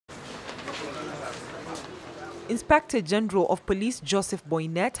Inspector General of Police Joseph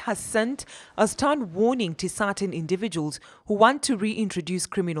Boinnet has sent a stern warning to certain individuals who want to reintroduce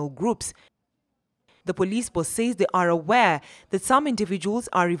criminal groups. The police boss says they are aware that some individuals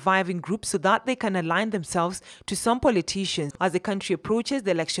are reviving groups so that they can align themselves to some politicians as the country approaches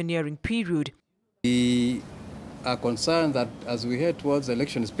the electioneering period. We are concerned that as we head towards the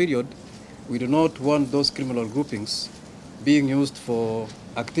elections period, we do not want those criminal groupings being used for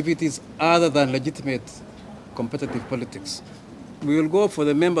activities other than legitimate competitive politics. We will go for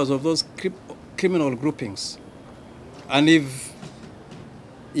the members of those criminal groupings. And if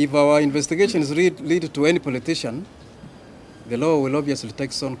our investigations lead to any politician, the law will obviously take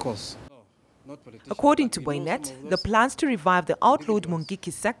its own course. According to Boinnet, the plans to revive the outlawed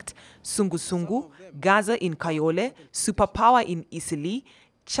Mungiki sect, Sungu, Gaza in Kayole, Superpower in Isili,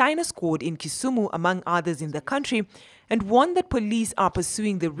 China Squad in Kisumu, among others in the country, and warned that police are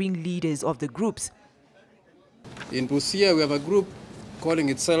pursuing the ringleaders of the groups. In Busia, we have a group calling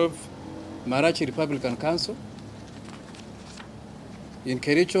itself Marachi Republican Council. In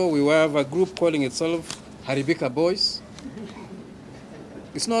Kericho, we have a group calling itself Haribika Boys.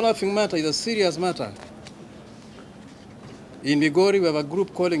 It's not a laughing matter, it's a serious matter. In Migori, we have a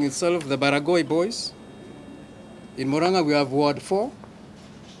group calling itself the Baragoi Boys. In Murang'a, we have Ward 4,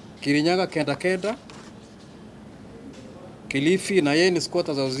 Kirinyaga Kenda, Kilifi, Nayeni Squat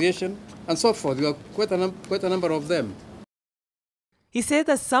Association, and so forth. We have quite a number of them. He said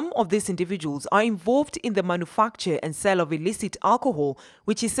that some of these individuals are involved in the manufacture and sale of illicit alcohol,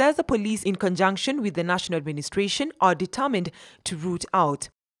 which he says the police, in conjunction with the National Administration, are determined to root out.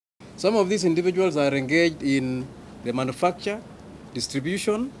 Some of these individuals are engaged in the manufacture,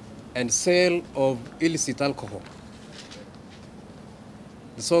 distribution, and sale of illicit alcohol,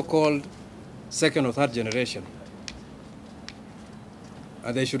 the so-called second or third generation.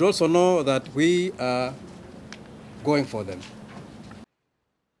 And they should also know that we are going for them.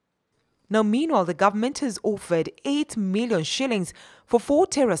 Now, meanwhile, the government has offered 8 million shillings for 4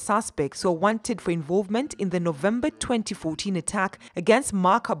 terror suspects who are wanted for involvement in the November 2014 attack against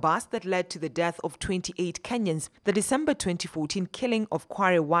Makkah bus that led to the death of 28 Kenyans, the December 2014 killing of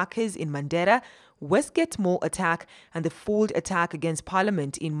quarry workers in Mandera, Westgate Mall attack, and the failed attack against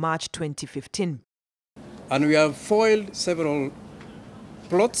Parliament in March 2015. And we have foiled several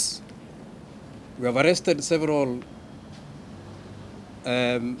plots. We have arrested several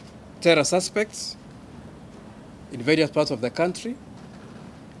terror suspects in various parts of the country,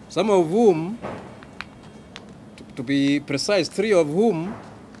 some of whom, to be precise, 3 of whom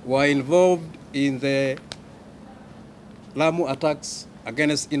were involved in the Lamu attacks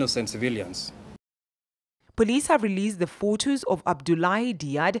against innocent civilians. Police have released the photos of Abdullahi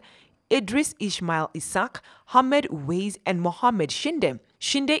Diad, Idris Ismail Isaac, Hamed Uwais, and Mohammed Shinde.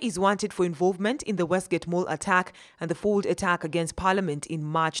 Shinde is wanted for involvement in the Westgate Mall attack and the failed attack against Parliament in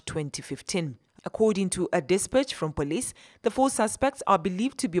March 2015. According to a dispatch from police, the 4 suspects are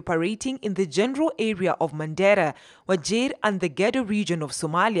believed to be operating in the general area of Mandera, Wajir, and the Gedo region of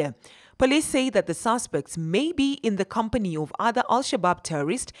Somalia. Police say that the suspects may be in the company of other Al-Shabaab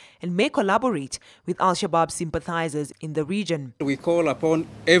terrorists and may collaborate with Al-Shabaab sympathizers in the region. We call upon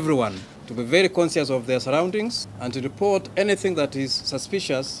everyone to be very conscious of their surroundings and to report anything that is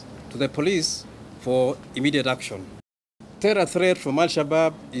suspicious to the police for immediate action. Terror threat from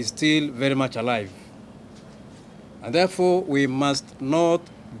Al-Shabaab is still very much alive, and therefore we must not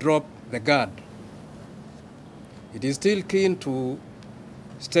drop the guard. It is still keen to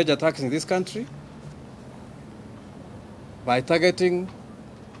stage attacks in this country by targeting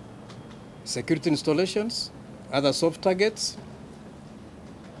security installations, other soft targets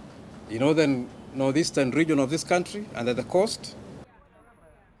in northern, northeastern region of this country and at the coast.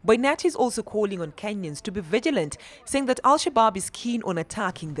 Boinnet is also calling on Kenyans to be vigilant, saying that Al-Shabaab is keen on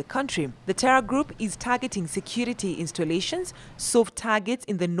attacking the country. The terror group is targeting security installations, soft targets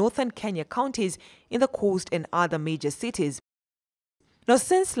in the northern Kenya counties, in the coast and other major cities. Now,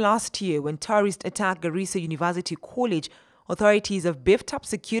 since last year, when terrorists attacked Garissa University College, authorities have beefed up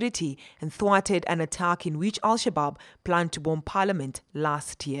security and thwarted an attack in which Al-Shabaab planned to bomb Parliament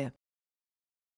last year.